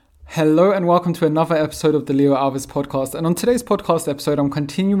Hello and welcome to another episode of the Leo Alves podcast. And on today's podcast episode, I'm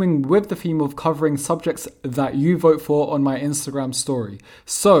continuing with the theme of covering subjects that you vote for on my Instagram story.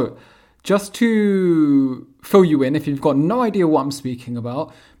 So just to fill you in, if you've got no idea what I'm speaking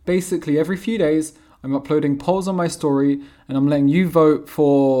about, basically every few days, I'm uploading polls on my story and I'm letting you vote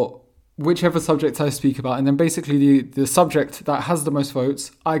for whichever subject I speak about. And then basically the subject that has the most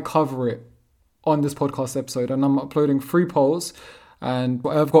votes, I cover it on this podcast episode. And I'm uploading 3 polls and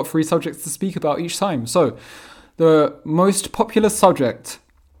I've got 3 subjects to speak about each time. So the most popular subject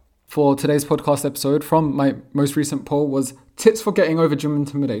for today's podcast episode from my most recent poll was tips for getting over gym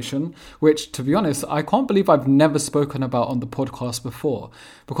intimidation, which, to be honest, I can't believe I've never spoken about on the podcast before,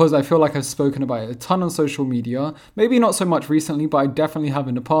 because I feel like I've spoken about it a ton on social media. Maybe not so much recently, but I definitely have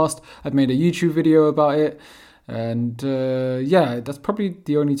in the past. I've made a YouTube video about it. And that's probably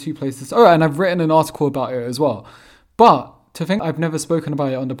the only 2 places. Oh, and I've written an article about it as well. But to think I've never spoken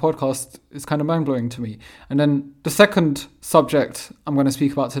about it on the podcast is kind of mind-blowing to me. And then the second subject I'm going to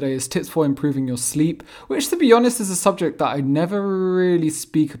speak about today is tips for improving your sleep, which, to be honest, is a subject that I never really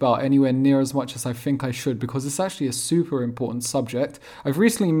speak about anywhere near as much as I think I should, because it's actually a super important subject. I've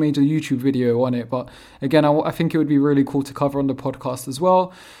recently made a YouTube video on it, but again, I think it would be really cool to cover on the podcast as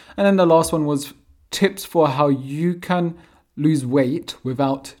well. And then the last one was tips for how you can lose weight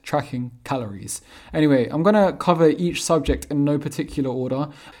without tracking calories. Anyway, I'm going to cover each subject in no particular order.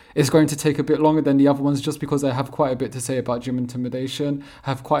 It's going to take a bit longer than the other ones just because I have quite a bit to say about gym intimidation. I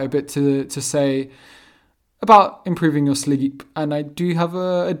have quite a bit to say about improving your sleep. And I do have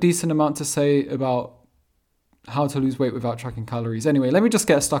a decent amount to say about how to lose weight without tracking calories. Anyway, let me just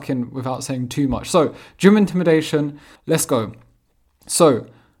get stuck in without saying too much. So, gym intimidation, let's go. So,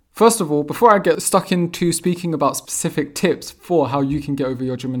 first of all, before I get stuck into speaking about specific tips for how you can get over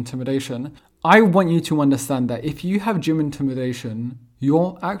your gym intimidation, I want you to understand that if you have gym intimidation,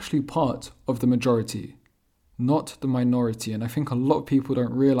 you're actually part of the majority, not the minority. And I think a lot of people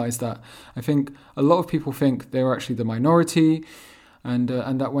don't realize that. I think a lot of people think they're actually the minority, and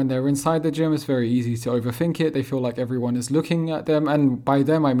that when they're inside the gym, it's very easy to overthink it. They feel like everyone is looking at them. And by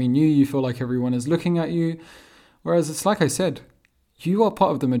them, I mean you feel like everyone is looking at you. Whereas it's like I said, you are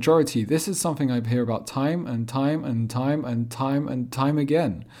part of the majority. This is something I hear about time and time and time and time and time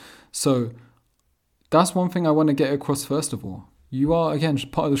again. So that's one thing I want to get across first of all. You are, again,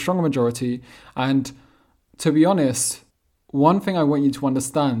 part of the stronger majority. And to be honest, one thing I want you to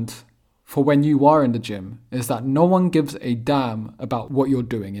understand for when you are in the gym is that no one gives a damn about what you're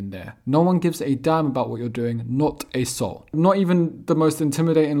doing in there. No one gives a damn about what you're doing, not a soul. Not even the most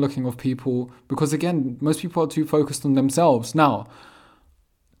intimidating looking of people, because again, most people are too focused on themselves. Now,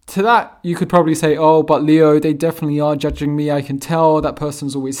 to that, you could probably say, oh, but Leo, they definitely are judging me. I can tell that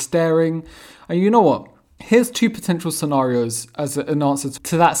person's always staring. And you know what? Here's 2 potential scenarios as an answer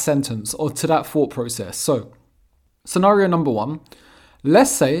to that sentence or to that thought process. So, scenario number 1,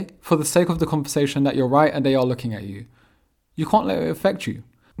 let's say, for the sake of the conversation, that you're right and they are looking at you. You can't let it affect you.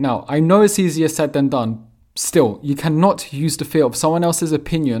 Now, I know it's easier said than done. Still, you cannot use the fear of someone else's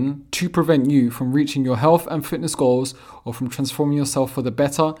opinion to prevent you from reaching your health and fitness goals or from transforming yourself for the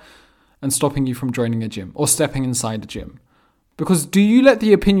better and stopping you from joining a gym or stepping inside the gym. Because do you let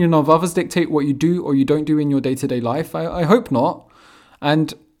the opinion of others dictate what you do or you don't do in your day-to-day life? I hope not.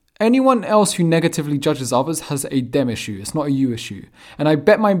 And anyone else who negatively judges others has a them issue. It's not a you issue. And I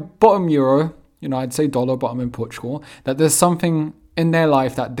bet my bottom euro, I'd say dollar, but I'm in Portugal, that there's something in their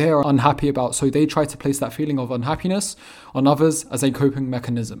life that they're unhappy about, so they try to place that feeling of unhappiness on others as a coping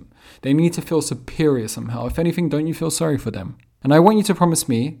mechanism. They need to feel superior somehow. If anything, don't you feel sorry for them? And I want you to promise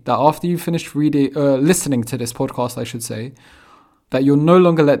me that after you finish listening to this podcast, I should say, that you'll no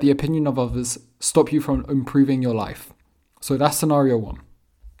longer let the opinion of others stop you from improving your life. So that's scenario 1.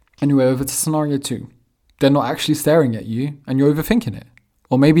 Anyway, over to scenario 2. They're not actually staring at you and you're overthinking it.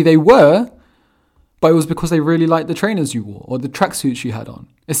 Or maybe they were, but it was because they really liked the trainers you wore or the tracksuits you had on.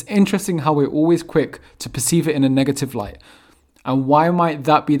 It's interesting how we're always quick to perceive it in a negative light. And why might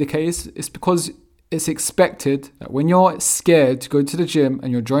that be the case? It's because it's expected that when you're scared to go to the gym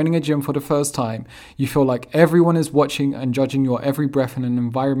and you're joining a gym for the first time, you feel like everyone is watching and judging your every breath in an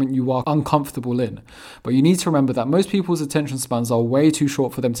environment you are uncomfortable in. But you need to remember that most people's attention spans are way too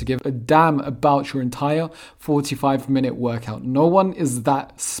short for them to give a damn about your entire 45-minute workout. No one is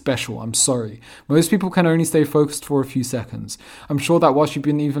that special, I'm sorry. Most people can only stay focused for a few seconds. I'm sure that whilst you've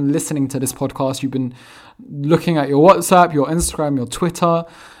been even listening to this podcast, you've been looking at your WhatsApp, your Instagram, your Twitter.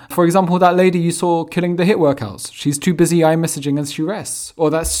 For example, that lady you saw killing the HIIT workouts, she's too busy iMessaging as she rests. Or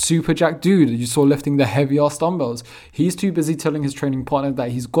that super jacked dude you saw lifting the heavy ass dumbbells, he's too busy telling his training partner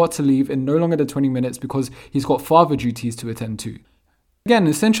that he's got to leave in no longer than 20 minutes because he's got father duties to attend to. Again,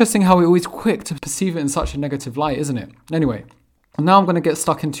 it's interesting how we're always quick to perceive it in such a negative light, isn't it? Anyway, now I'm going to get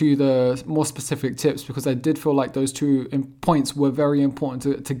stuck into the more specific tips because I did feel like those 2 points were very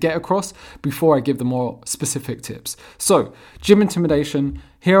important to get across before I give the more specific tips. So, gym intimidation,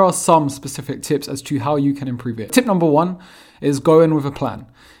 here are some specific tips as to how you can improve it. Tip number 1 is go in with a plan.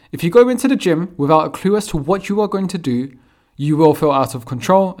 If you go into the gym without a clue as to what you are going to do, you will feel out of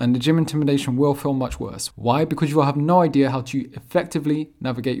control and the gym intimidation will feel much worse. Why? Because you will have no idea how to effectively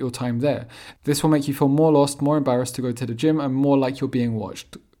navigate your time there. This will make you feel more lost, more embarrassed to go to the gym and more like you're being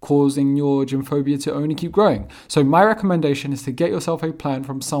watched, causing your gym phobia to only keep growing. So my recommendation is to get yourself a plan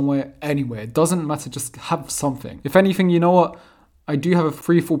from somewhere, anywhere. It doesn't matter, just have something. If anything, you know what? I do have a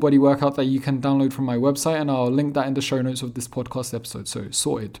free full body workout that you can download from my website and I'll link that in the show notes of this podcast episode. So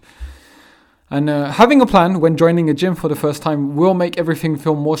sorted. And having a plan when joining a gym for the first time will make everything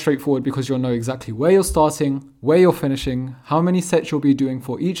feel more straightforward because you'll know exactly where you're starting, where you're finishing, how many sets you'll be doing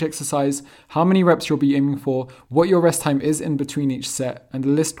for each exercise, how many reps you'll be aiming for, what your rest time is in between each set, and the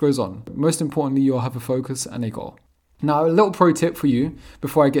list goes on. Most importantly, you'll have a focus and a goal. Now, a little pro tip for you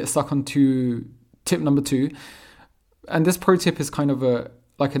before I get stuck onto tip number 2. And this pro tip is kind of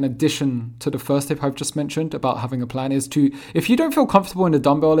like an addition to the first tip I've just mentioned about having a plan, is to, if you don't feel comfortable in the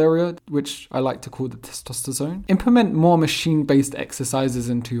dumbbell area, which I like to call the testosterone, implement more machine-based exercises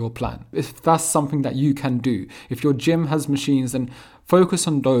into your plan. If that's something that you can do. If your gym has machines, then focus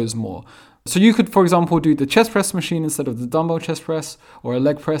on those more. So you could, for example, do the chest press machine instead of the dumbbell chest press, or a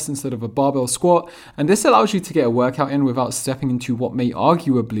leg press instead of a barbell squat. And this allows you to get a workout in without stepping into what may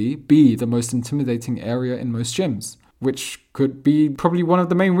arguably be the most intimidating area in most gyms, which could be probably one of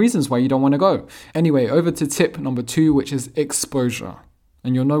the main reasons why you don't want to go. Anyway, over to tip number 2, which is exposure.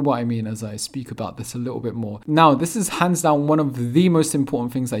 And you'll know what I mean as I speak about this a little bit more. Now, this is hands down one of the most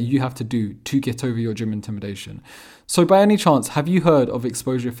important things that you have to do to get over your gym intimidation. So by any chance, have you heard of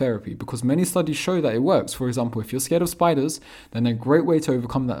exposure therapy? Because many studies show that it works. For example, if you're scared of spiders, then a great way to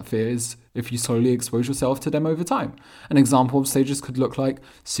overcome that fear is if you slowly expose yourself to them over time. An example of stages could look like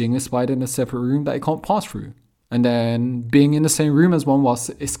seeing a spider in a separate room that it can't pass through, and then being in the same room as one whilst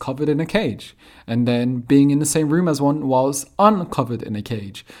it's covered in a cage, and then being in the same room as one whilst uncovered in a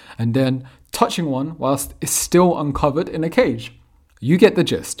cage, and then touching one whilst it's still uncovered in a cage. You get the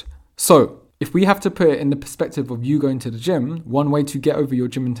gist. So if we have to put it in the perspective of you going to the gym, one way to get over your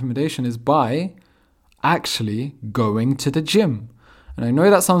gym intimidation is by actually going to the gym. And I know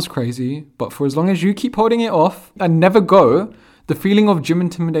that sounds crazy, but for as long as you keep holding it off and never go, the feeling of gym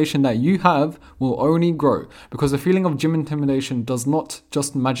intimidation that you have will only grow, because the feeling of gym intimidation does not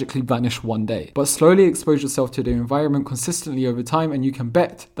just magically vanish one day, but slowly expose yourself to the environment consistently over time, and you can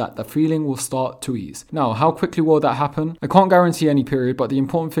bet that the feeling will start to ease. Now, how quickly will that happen? I can't guarantee any period, but the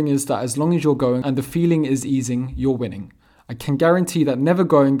important thing is that as long as you're going and the feeling is easing, you're winning. I can guarantee that never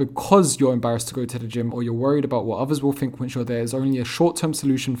going because you're embarrassed to go to the gym or you're worried about what others will think once you're there is only a short-term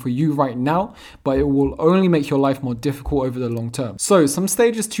solution for you right now, but it will only make your life more difficult over the long term. So some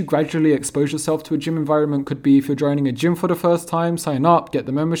stages to gradually expose yourself to a gym environment could be if you're joining a gym for the first time, sign up, get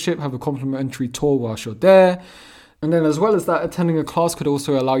the membership, have a complimentary tour whilst you're there. And then as well as that, attending a class could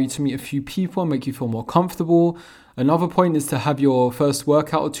also allow you to meet a few people and make you feel more comfortable. Another point is to have your first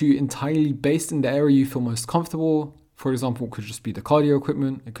workout or two entirely based in the area you feel most comfortable. For example, it could just be the cardio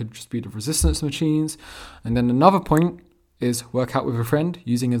equipment, it could just be the resistance machines. And then another point is work out with a friend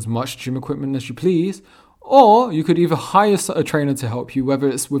using as much gym equipment as you please. Or you could either hire a trainer to help you, whether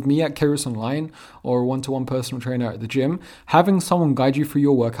it's with me at Kairos Online or a one-to-one personal trainer at the gym. Having someone guide you through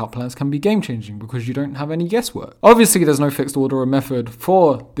your workout plans can be game-changing because you don't have any guesswork. Obviously, there's no fixed order or method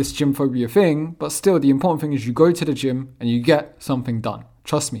for this gym phobia thing, but still, the important thing is you go to the gym and you get something done.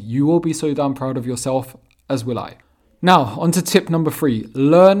 Trust me, you will be so damn proud of yourself, as will I. Now, on to tip number 3.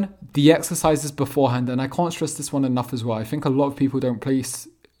 Learn the exercises beforehand. And I can't stress this one enough as well. I think a lot of people don't place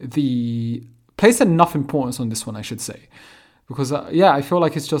enough importance on this one, I should say. Because, I feel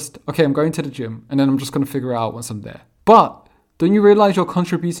like it's just, okay, I'm going to the gym and then I'm just going to figure it out once I'm there. But don't you realize you're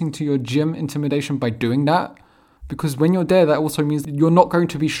contributing to your gym intimidation by doing that? Because when you're there, that also means that you're not going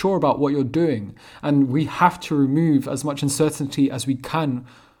to be sure about what you're doing. And we have to remove as much uncertainty as we can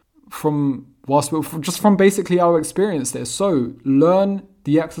from basically our experience there. So learn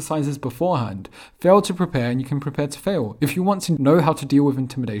the exercises beforehand. Fail to prepare and you can prepare to fail. If you want to know how to deal with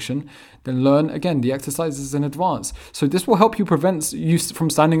intimidation, then learn, again, the exercises in advance. So this will help you prevent you from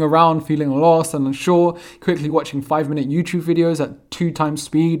standing around feeling lost and unsure, quickly watching 5-minute YouTube videos at 2 times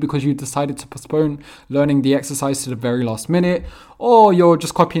speed because you decided to postpone learning the exercise to the very last minute, or you're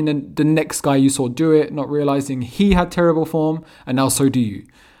just copying the next guy you saw do it, not realizing he had terrible form, and now so do you.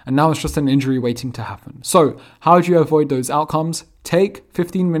 and now it's just an injury waiting to happen. So how do you avoid those outcomes? Take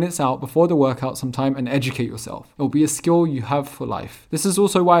 15 minutes out before the workout sometime and educate yourself. It'll be a skill you have for life. This is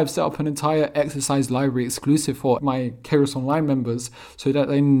also why I've set up an entire exercise library exclusive for my Kairos Online members so that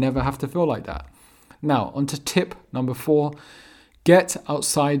they never have to feel like that. Now, on to tip number 4, get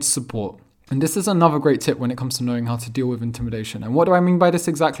outside support. And this is another great tip when it comes to knowing how to deal with intimidation. And what do I mean by this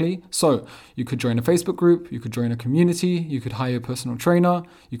exactly? So you could join a Facebook group, you could join a community, you could hire a personal trainer,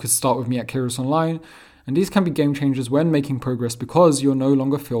 you could start with me at Kairos Online. And these can be game changers when making progress because you'll no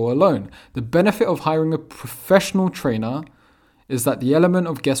longer feel alone. The benefit of hiring a professional trainer is that the element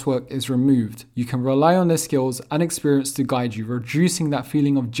of guesswork is removed. You can rely on their skills and experience to guide you, reducing that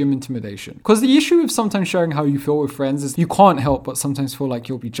feeling of gym intimidation. Because the issue with sometimes sharing how you feel with friends is you can't help but sometimes feel like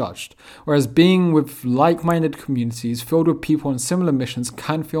you'll be judged. Whereas being with like-minded communities filled with people on similar missions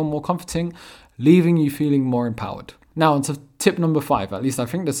can feel more comforting, leaving you feeling more empowered. Now onto tip number 5, at least I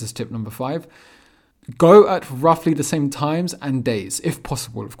think this is tip number 5. Go at roughly the same times and days, if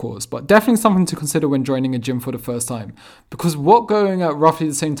possible, of course, but definitely something to consider when joining a gym for the first time. Because what going at roughly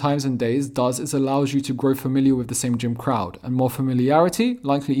the same times and days does is allows you to grow familiar with the same gym crowd, and more familiarity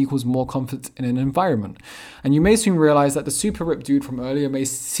likely equals more comfort in an environment. And you may soon realize that the super ripped dude from earlier may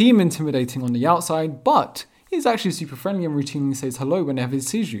seem intimidating on the outside, but he's actually super friendly and routinely says hello whenever he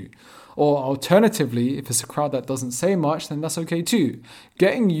sees you. Or alternatively, if it's a crowd that doesn't say much, then that's okay too.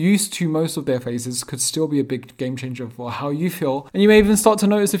 Getting used to most of their faces could still be a big game changer for how you feel. And you may even start to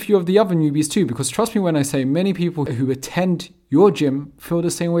notice a few of the other newbies too, because trust me when I say many people who attend your gym feel the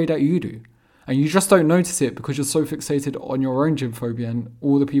same way that you do. And you just don't notice it because you're so fixated on your own gym phobia and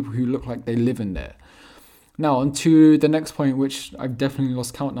all the people who look like they live in there. Now, on to the next point, which I've definitely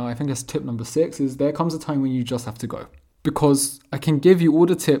lost count now. I think that's tip number 6, is there comes a time when you just have to go. Because I can give you all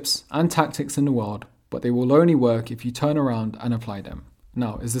the tips and tactics in the world, but they will only work if you turn around and apply them.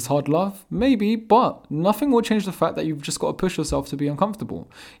 Now, is this hard love? Maybe, but nothing will change the fact that you've just got to push yourself to be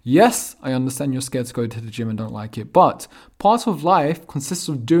uncomfortable. Yes, I understand you're scared to go to the gym and don't like it, but part of life consists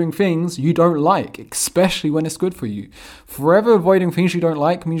of doing things you don't like, especially when it's good for you. Forever avoiding things you don't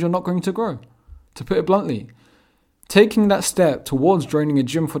like means you're not going to grow, to put it bluntly. Taking that step towards joining a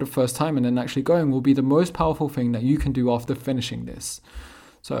gym for the first time and then actually going will be the most powerful thing that you can do after finishing this.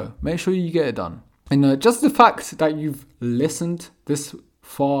 So make sure you get it done. And just the fact that you've listened this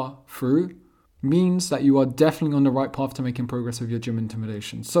far through means that you are definitely on the right path to making progress with your gym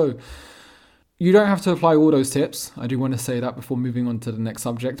intimidation. So you don't have to apply all those tips. I do want to say that before moving on to the next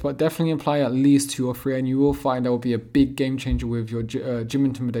subject, but definitely apply at least 2 or 3 and you will find there will be a big game changer with your gym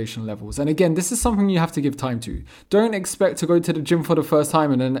intimidation levels. And again, this is something you have to give time to. Don't expect to go to the gym for the first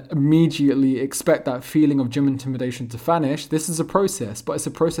time and then immediately expect that feeling of gym intimidation to vanish. This is a process, but it's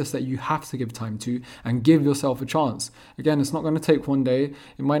a process that you have to give time to and give yourself a chance. Again, it's not going to take one day.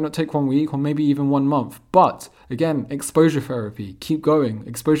 It might not take 1 week or maybe even 1 month. But again, exposure therapy. Keep going.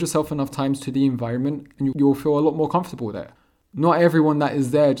 Expose yourself enough times to the environment and you'll feel a lot more comfortable there. Not everyone that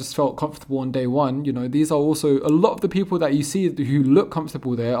is there just felt comfortable on day one. You know, these are also a lot of the people that you see who look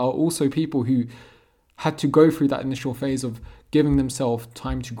comfortable there are also people who had to go through that initial phase of giving themselves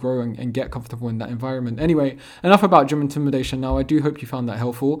time to grow and get comfortable in that environment. Anyway, enough about gym intimidation now. I do hope you found that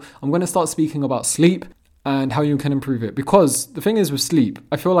helpful. I'm going to start speaking about sleep and how you can improve it. Because the thing is with sleep,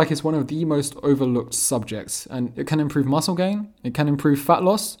 I feel like it's one of the most overlooked subjects, and it can improve muscle gain, it can improve fat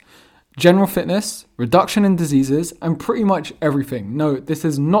loss, general fitness, reduction in diseases, and pretty much everything. No, this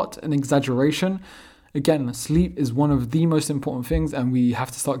is not an exaggeration. Again, sleep is one of the most important things and we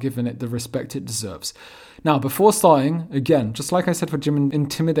have to start giving it the respect it deserves. Now, before starting, again, just like I said for gym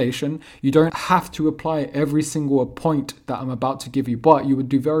intimidation, you don't have to apply every single point that I'm about to give you, but you would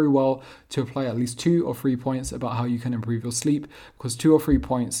do very well to apply at least 2 or 3 points about how you can improve your sleep, because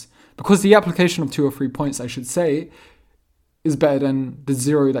the application of 2 or 3 points, I should say, is better than the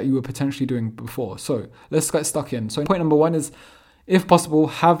 0 that you were potentially doing before. So let's get stuck in. So point number 1 is, if possible,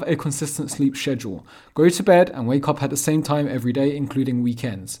 have a consistent sleep schedule. Go to bed and wake up at the same time every day, including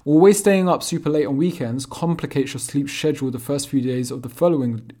weekends. Always staying up super late on weekends complicates your sleep schedule the first few days of the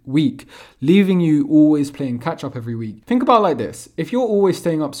following week, leaving you always playing catch up every week. Think about it like this. If you're always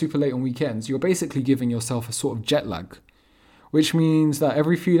staying up super late on weekends, you're basically giving yourself a sort of jet lag, which means that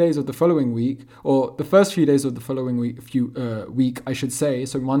every few days of the following week, or the first few days of the following week, I should say,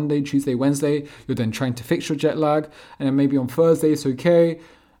 so Monday, Tuesday, Wednesday, you're then trying to fix your jet lag, and then maybe on Thursday it's okay,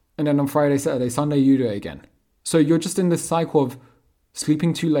 and then on Friday, Saturday, Sunday, you do it again. So you're just in this cycle of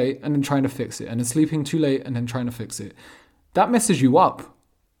sleeping too late and then trying to fix it, and then sleeping too late and then trying to fix it. That messes you up.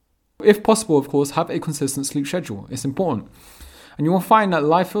 If possible, of course, have a consistent sleep schedule. It's important. And you will find that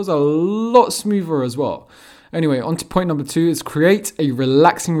life feels a lot smoother as well. Anyway, on to point number 2 is create a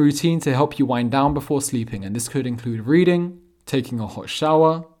relaxing routine to help you wind down before sleeping. And this could include reading, taking a hot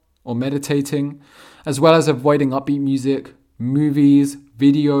shower, or meditating, as well as avoiding upbeat music, movies,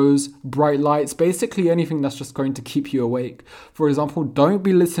 videos, bright lights, basically anything that's just going to keep you awake. For example, don't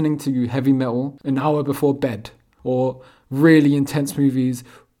be listening to heavy metal an hour before bed, or really intense movies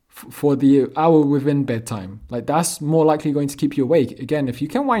for the hour within bedtime. Like, that's more likely going to keep you awake. Again, if you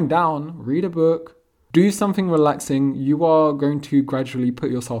can wind down, read a book, do something relaxing, you are going to gradually put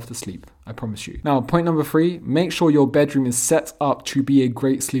yourself to sleep. I promise you. Now, point number 3, make sure your bedroom is set up to be a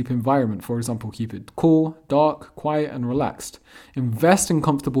great sleep environment. For example, keep it cool, dark, quiet, and relaxed. Invest in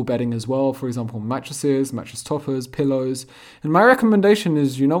comfortable bedding as well. For example, mattresses, mattress toppers, pillows. And my recommendation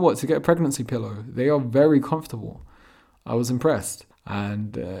is, to get a pregnancy pillow. They are very comfortable. I was impressed.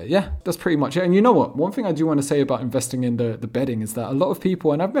 And that's pretty much it. And you know what? One thing I do want to say about investing in the bedding is that a lot of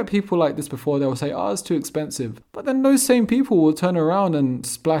people, and I've met people like this before, they'll say, it's too expensive. But then those same people will turn around and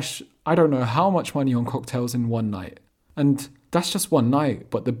splash, I don't know how much money on cocktails in one night. And that's just one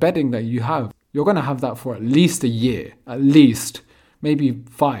night. But the bedding that you have, you're going to have that for at least a year. At least. Maybe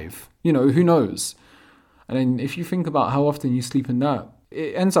 5. Who knows? And then if you think about how often you sleep in that,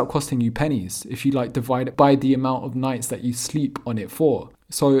 it ends up costing you pennies if you divide it by the amount of nights that you sleep on it for.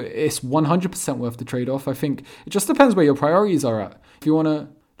 So it's 100% worth the trade-off. I think it just depends where your priorities are at. If you want to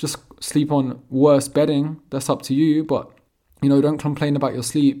just sleep on worse bedding, that's up to you. But, don't complain about your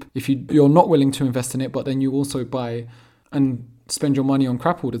sleep if you're not willing to invest in it, but then you also buy and spend your money on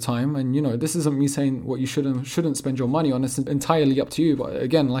crap all the time. And, this isn't me saying what you shouldn't spend your money on. It's entirely up to you. But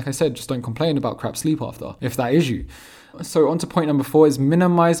again, like I said, just don't complain about crap sleep after, if that is you. So on to point number 4 is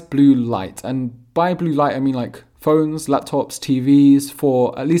minimize blue light. And by blue light, I mean phones, laptops, TVs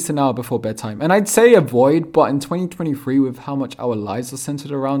for at least an hour before bedtime. And I'd say avoid, but in 2023, with how much our lives are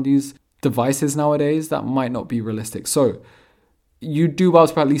centered around these devices nowadays, that might not be realistic. So you do well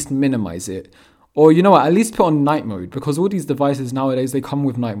to at least minimize it. Or at least put on night mode, because all these devices nowadays, they come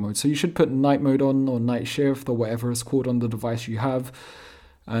with night mode. So you should put night mode on, or night shift, or whatever it's called on the device you have.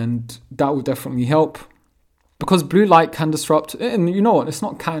 And that will definitely help. Because blue light can disrupt, and you know what, it's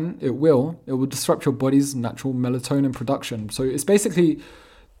not can, it will disrupt your body's natural melatonin production. So it's basically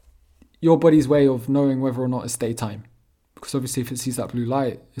your body's way of knowing whether or not it's daytime. Because obviously if it sees that blue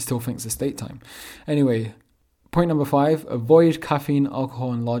light, it still thinks it's daytime. Anyway, point number 5, avoid caffeine,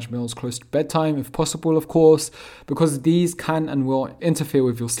 alcohol, and large meals close to bedtime, if possible, of course, because these can and will interfere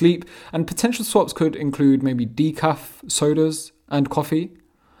with your sleep. And potential swaps could include maybe decaf sodas and coffee,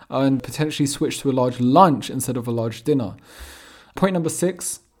 and potentially switch to a large lunch instead of a large dinner. Point number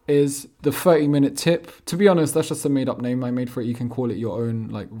 6 is the 30-minute tip. To be honest, that's just a made-up name I made for it. You can call it your own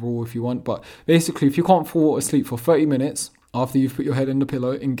rule if you want. But basically, if you can't fall asleep for 30 minutes after you've put your head in the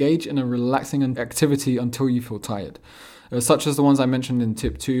pillow, engage in a relaxing activity until you feel tired. Such as the ones I mentioned in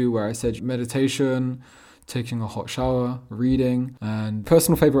tip 2, where I said meditation, taking a hot shower, reading, and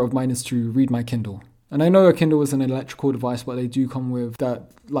personal favorite of mine is to read my Kindle. And I know a Kindle is an electrical device, but they do come with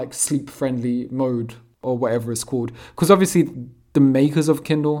that sleep-friendly mode or whatever it's called. Because obviously the makers of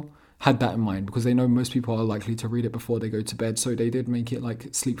Kindle had that in mind, because they know most people are likely to read it before they go to bed. So they did make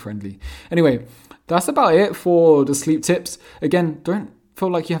it sleep-friendly. Anyway, that's about it for the sleep tips. Again, don't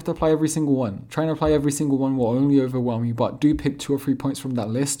feel like you have to apply every single one. Trying to apply every single one will only overwhelm you, but do pick 2 or 3 points from that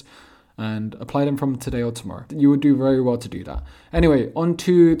list and apply them from today or tomorrow. You would do very well to do that. Anyway, on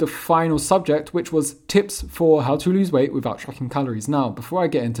to the final subject, which was tips for how to lose weight without tracking calories. Now, before I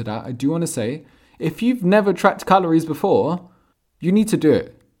get into that, I do want to say, if you've never tracked calories before, you need to do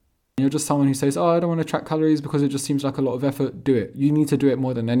it. You're just someone who says, I don't want to track calories because it just seems like a lot of effort. Do it. You need to do it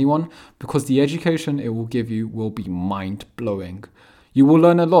more than anyone, because the education it will give you will be mind-blowing. You will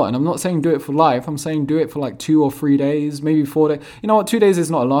learn a lot. And I'm not saying do it for life. I'm saying do it for 2 or 3 days, maybe 4 days. You know what? 2 days is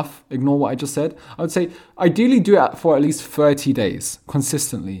not enough. Ignore what I just said. I would say ideally do it for at least 30 days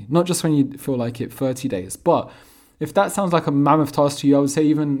consistently. Not just when you feel like it, 30 days. But if that sounds like a mammoth task to you, I would say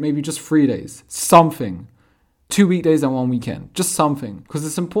even maybe just 3 days. Something. 2 weekdays and 1 weekend. Just something. Because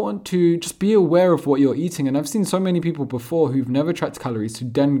it's important to just be aware of what you're eating. And I've seen so many people before who've never tracked calories to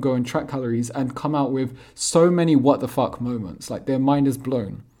then go and track calories and come out with so many what the fuck moments. Their mind is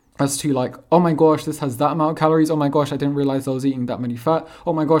blown as to oh my gosh, this has that amount of calories. Oh my gosh, I didn't realize I was eating that many fat.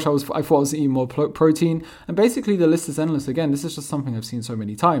 Oh my gosh, I thought I was eating more protein. And basically the list is endless. Again, this is just something I've seen so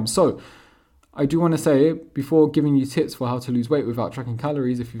many times. So I do want to say, before giving you tips for how to lose weight without tracking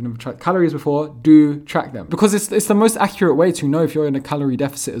calories, if you've never tracked calories before, do track them. Because it's the most accurate way to know if you're in a calorie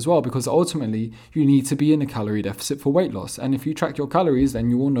deficit as well, because ultimately you need to be in a calorie deficit for weight loss. And if you track your calories, then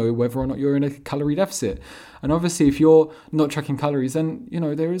you will know whether or not you're in a calorie deficit. And obviously, if you're not tracking calories, then,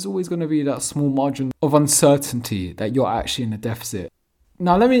 there is always going to be that small margin of uncertainty that you're actually in a deficit.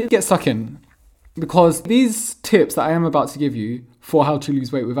 Now, let me get stuck in, because these tips that I am about to give you for how to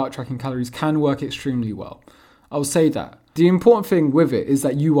lose weight without tracking calories can work extremely well. I'll say that. The important thing with it is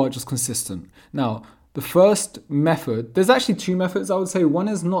that you are just consistent. Now, the first method, there's actually two methods I would say. One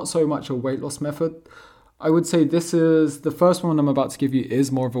is not so much a weight loss method. I would say this is, the first one I'm about to give you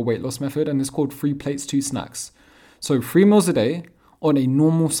is more of a weight loss method, and it's called 3 plates, 2 snacks. So 3 meals a day on a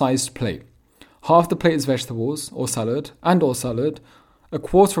normal sized plate. Half the plate is vegetables or salad, a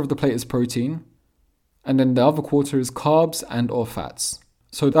quarter of the plate is protein, and then the other quarter is carbs and or fats.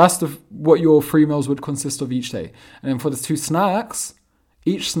 So that's what your 3 meals would consist of each day. And then for the 2 snacks,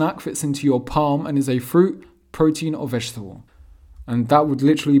 each snack fits into your palm and is a fruit, protein or vegetable. And that would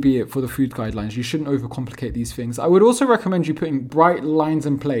literally be it for the food guidelines. You shouldn't overcomplicate these things. I would also recommend you putting bright lines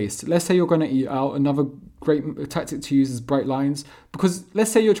in place. Let's say you're going to eat out. Another great tactic to use is bright lines. Because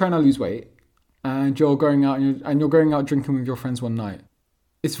let's say you're trying to lose weight and you're going out and you're going out drinking with your friends one night.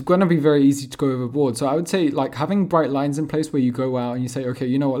 It's going to be very easy to go overboard. So I would say having bright lines in place where you go out and you say, okay,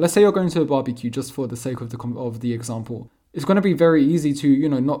 you know what, let's say you're going to a barbecue just for the sake of the example. It's going to be very easy to,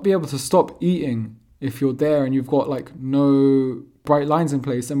 not be able to stop eating if you're there and you've got no bright lines in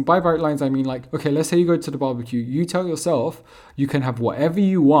place. And by bright lines, I mean okay, let's say you go to the barbecue. You tell yourself you can have whatever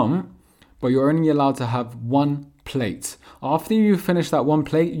you want, but you're only allowed to have 1 plate. After you finish that 1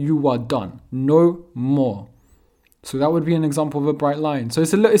 plate, you are done. No more. So that would be an example of a bright line. So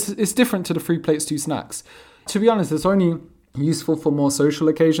it's different to the 3 plates, 2 snacks. To be honest, it's only useful for more social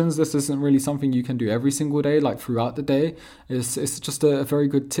occasions. This isn't really something you can do every single day, throughout the day. It's just a very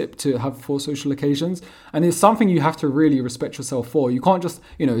good tip to have for social occasions. And it's something you have to really respect yourself for. You can't just,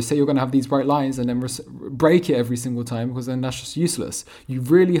 say you're going to have these bright lines and then break it every single time, because then that's just useless. You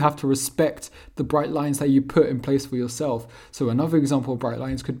really have to respect the bright lines that you put in place for yourself. So another example of bright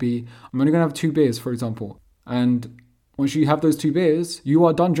lines could be, I'm only going to have 2 beers, for example. And once you have those 2 beers, you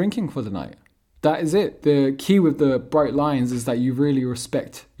are done drinking for the night. That is it. The key with the bright lines is that you really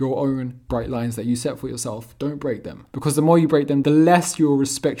respect your own bright lines that you set for yourself. Don't break them. Because the more you break them, the less you'll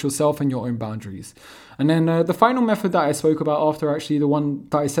respect yourself and your own boundaries. And then the final method that I spoke about after, actually the one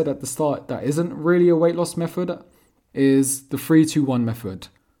that I said at the start that isn't really a weight loss method, is the 3-2-1 method.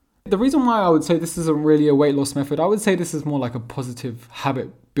 The reason why I would say this isn't really a weight loss method, I would say this is more like a positive habit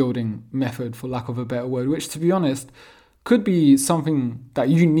building method, for lack of a better word, which, to be honest, could be something that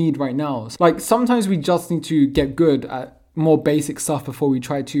you need right now. Sometimes we just need to get good at more basic stuff before we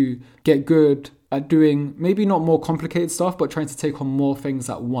try to get good at doing maybe not more complicated stuff, but trying to take on more things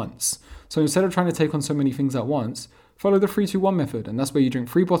at once. So instead of trying to take on so many things at once, follow the 3-2-1 method. And that's where you drink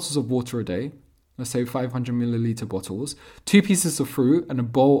 3 bottles of water a day, let's say 500 milliliter bottles, 2 pieces of fruit and a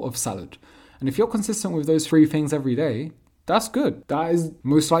bowl of salad. And if you're consistent with those 3 things every day, that's good. That is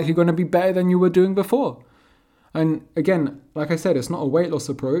most likely going to be better than you were doing before. And again, like I said, it's not a weight loss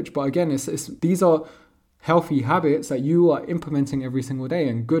approach, but again, these are healthy habits that you are implementing every single day,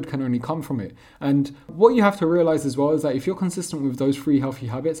 and good can only come from it. And what you have to realize as well is that if you're consistent with those 3 healthy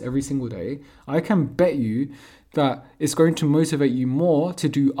habits every single day, I can bet you that it's going to motivate you more to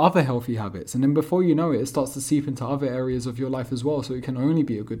do other healthy habits. And then before you know it, it starts to seep into other areas of your life as well. So it can only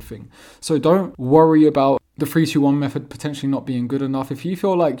be a good thing. So don't worry about the 3-2-1 method potentially not being good enough. If you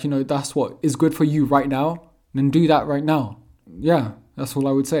feel like, that's what is good for you right now, then do that right now. Yeah, that's all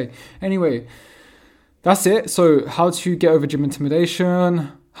I would say. Anyway, that's it. So how to get over gym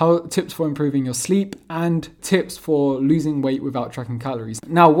intimidation, tips for improving your sleep, and tips for losing weight without tracking calories.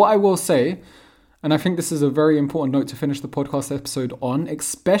 Now, what I will say, and I think this is a very important note to finish the podcast episode on,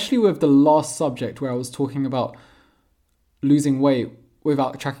 especially with the last subject where I was talking about losing weight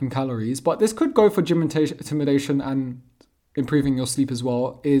without tracking calories, but this could go for gym intimidation and improving your sleep as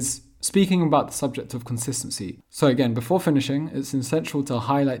well, is speaking about the subject of consistency. So again, before finishing, it's essential to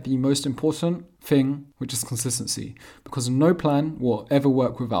highlight the most important thing, which is consistency, because no plan will ever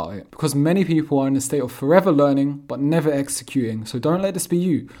work without it. Because many people are in a state of forever learning, but never executing. So don't let this be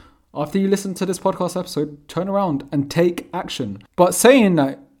you. After you listen to this podcast episode, turn around and take action. But saying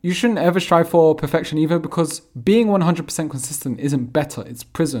that, you shouldn't ever strive for perfection either, because being 100% consistent isn't better, it's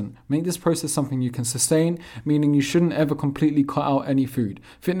prison. Make this process something you can sustain, meaning you shouldn't ever completely cut out any food.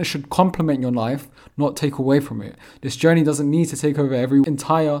 Fitness should complement your life, not take away from it. This journey doesn't need to take over every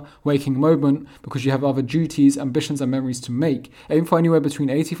entire waking moment because you have other duties, ambitions and memories to make. Aim for anywhere between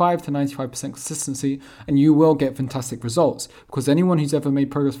 85 to 95% consistency and you will get fantastic results, because anyone who's ever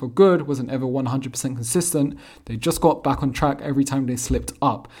made progress for good wasn't ever 100% consistent. They just got back on track every time they slipped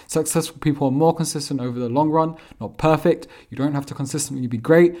up. Successful people are more consistent over the long run, not perfect. You don't have to consistently be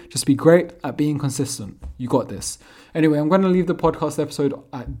great. Just be great at being consistent. You got this. Anyway, I'm going to leave the podcast episode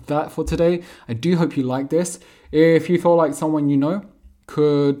at that for today. I do hope you like this. If you feel like someone you know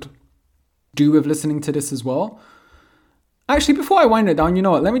could do with listening to this as well. Actually, before I wind it down, you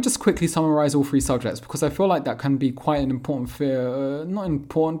know what? Let me just quickly summarize all 3 subjects, because I feel like that can be quite an important not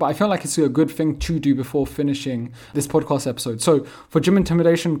important, but I feel like it's a good thing to do before finishing this podcast episode. So for gym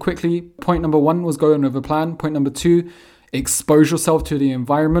intimidation, quickly, point number 1 was going over plan. Point number 2, expose yourself to the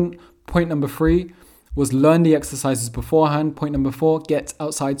environment. Point number 3 was learn the exercises beforehand. Point number 4, get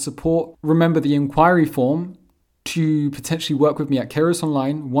outside support. Remember the inquiry form to potentially work with me at Kairos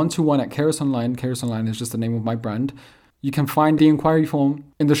Online, 1-to-1 at Kairos Online. Kairos Online is just the name of my brand. You can find the inquiry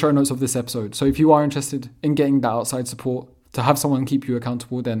form in the show notes of this episode. So if you are interested in getting that outside support to have someone keep you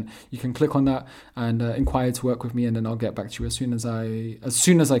accountable, then you can click on that and inquire to work with me, and then I'll get back to you as soon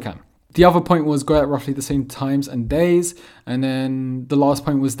as I can. The other point was go at roughly the same times and days. And then the last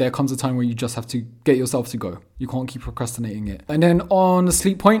point was there comes a time where you just have to get yourself to go. You can't keep procrastinating it. And then on the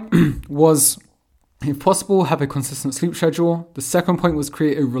sleep point was, if possible, have a consistent sleep schedule. The second point was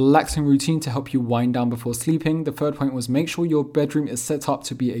create a relaxing routine to help you wind down before sleeping. The third point was make sure your bedroom is set up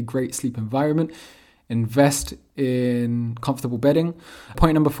to be a great sleep environment. Invest in comfortable bedding.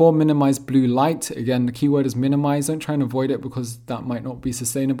 Point number 4, minimize blue light. Again, the keyword is minimize. Don't try and avoid it because that might not be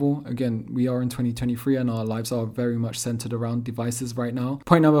sustainable. Again, we are in 2023 and our lives are very much centered around devices right now.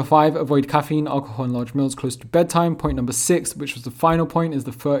 Point number 5, avoid caffeine, alcohol and large meals close to bedtime. Point number 6, which was the final point, is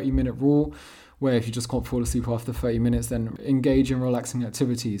the 30-minute rule, where if you just can't fall asleep after 30 minutes, then engage in relaxing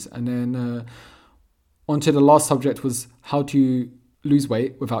activities. And then onto the last subject was how to lose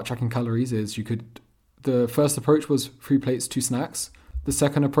weight without tracking calories. The first approach was 3 plates, 2 snacks. The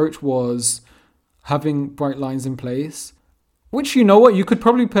second approach was having bright lines in place, which, you know what, you could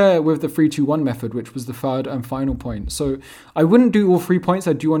probably pair with the 3-2-1 method, which was the third and final point. So I wouldn't do all 3 points.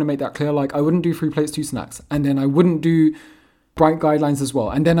 I do want to make that clear. Like, I wouldn't do 3 plates, 2 snacks. And then I wouldn't do bright guidelines as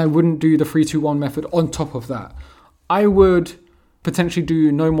well. And then I wouldn't do the 3-2-1 method on top of that. I would potentially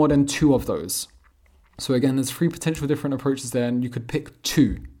do no more than 2 of those. So again, there's 3 potential different approaches there, and you could pick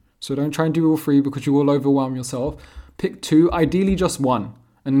 2. So don't try and do all 3 because you will overwhelm yourself. Pick 2, ideally just 1,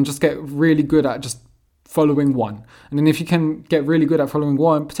 and then just get really good at just following 1. And then if you can get really good at following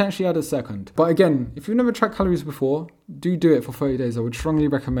 1, potentially add a second. But again, if you've never tracked calories before, do it for 30 days. I would strongly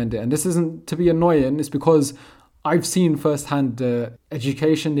recommend it. And this isn't to be annoying, it's because I've seen firsthand the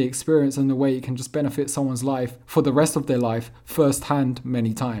education, the experience, and the way it can just benefit someone's life for the rest of their life firsthand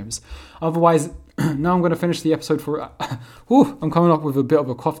many times. Otherwise, now I'm going to finish the episode I'm coming up with a bit of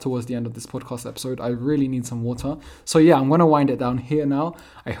a cough towards the end of this podcast episode. I really need some water. So yeah, I'm going to wind it down here now.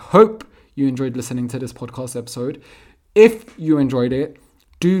 I hope you enjoyed listening to this podcast episode. If you enjoyed it,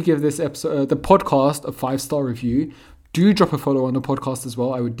 do give this episode, the podcast, a 5-star review. Do drop a follow on the podcast as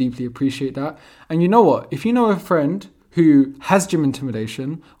well. I would deeply appreciate that. And you know what? If you know a friend who has gym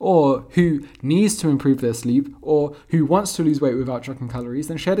intimidation, or who needs to improve their sleep, or who wants to lose weight without tracking calories,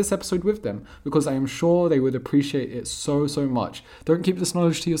 then share this episode with them, because I am sure they would appreciate it so much. Don't keep this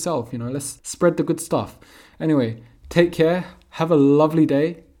knowledge to yourself. Let's spread the good stuff. Anyway, take care. Have a lovely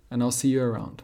day, and I'll see you around.